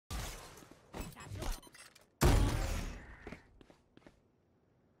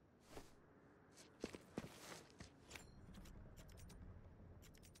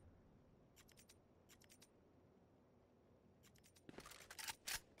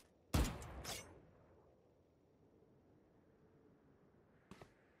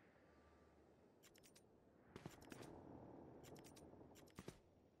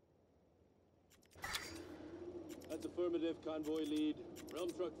That's affirmative, convoy lead.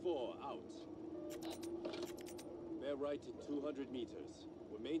 Realm Truck 4, out. Bear right at 200 meters.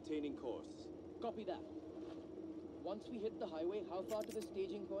 We're maintaining course. Copy that. Once we hit the highway, how far to the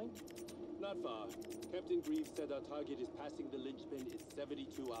staging point? Not far. Captain Greaves said our target is passing the linchpin in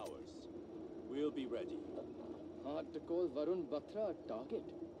 72 hours. We'll be ready. Hard to call Varun Batra a target.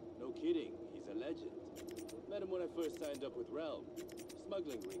 No kidding, he's a legend. Met him when I first signed up with Realm.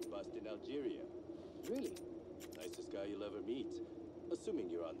 Smuggling ring bust in Algeria. Really? Nicest guy you'll ever meet. Assuming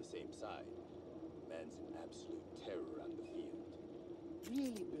you're on the same side. Man's an absolute terror on the field.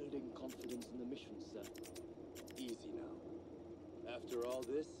 Really building confidence in the mission, sir. Easy now. After all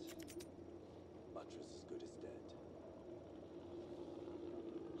this, Batra's as good as dead.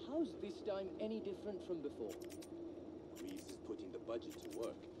 How's this time any different from before? Greaves is putting the budget to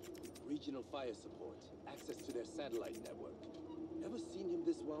work. Regional fire support, access to their satellite network. Never seen him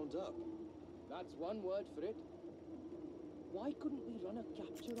this wound up. That's one word for it. Why couldn't we run a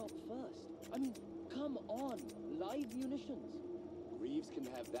capture op first? I mean, come on, live munitions. Greaves can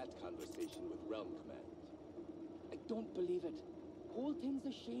have that conversation with Realm Command. I don't believe it. Whole thing's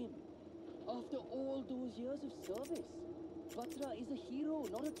a shame. After all those years of service, Batra is a hero,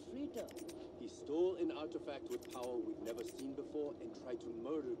 not a traitor. He stole an artifact with power we've never seen before and tried to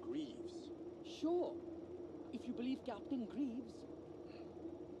murder Greaves. Sure, if you believe Captain Greaves.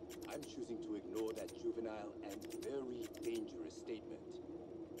 I'm choosing to ignore that juvenile and very dangerous statement.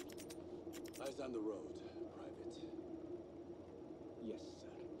 Eyes on the road, Private.